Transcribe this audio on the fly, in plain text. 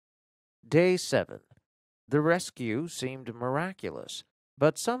Day 7. The rescue seemed miraculous,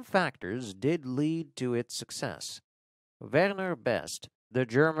 but some factors did lead to its success. Werner Best, the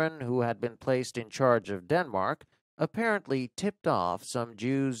German who had been placed in charge of Denmark, apparently tipped off some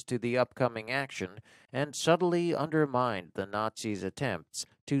Jews to the upcoming action and subtly undermined the Nazis' attempts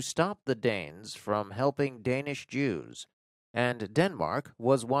to stop the Danes from helping Danish Jews, and Denmark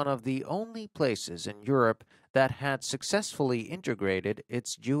was one of the only places in Europe that had successfully integrated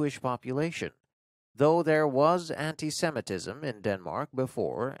its Jewish population, though there was anti-Semitism in Denmark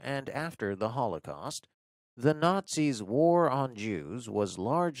before and after the Holocaust. The Nazis' war on Jews was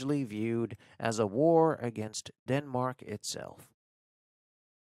largely viewed as a war against Denmark itself.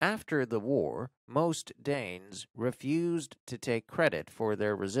 After the war, most Danes refused to take credit for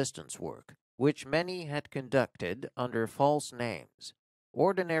their resistance work, which many had conducted under false names.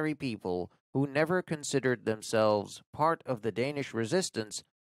 Ordinary people who never considered themselves part of the Danish resistance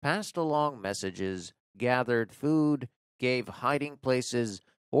passed along messages, gathered food, gave hiding places,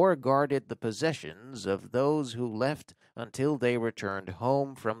 or guarded the possessions of those who left until they returned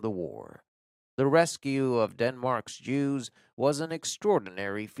home from the war. The rescue of Denmark's Jews was an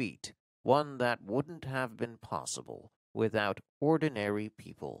extraordinary feat, one that wouldn't have been possible without ordinary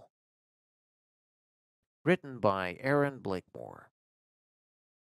people. Written by Aaron Blakemore.